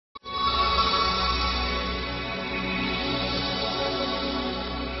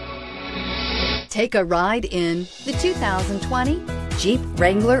Take a ride in the 2020 Jeep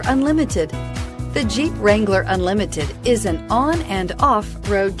Wrangler Unlimited. The Jeep Wrangler Unlimited is an on- and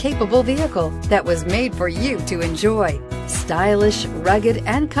off-road capable vehicle that was made for you to enjoy. Stylish, rugged,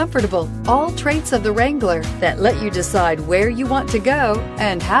 and comfortable, all traits of the Wrangler that let you decide where you want to go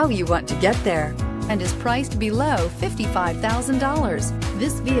and how you want to get there, and is priced below $55,000.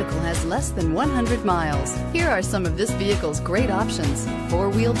 This vehicle has less than 100 miles. Here are some of this vehicle's great options: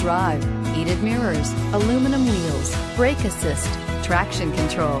 four-wheel drive, heated mirrors, aluminum wheels, brake assist, traction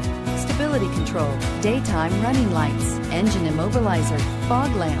control, stability control, daytime running lights, engine immobilizer,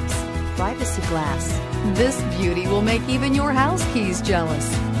 fog lamps, privacy glass. This beauty will make even your house keys jealous.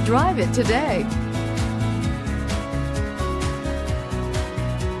 Drive it today.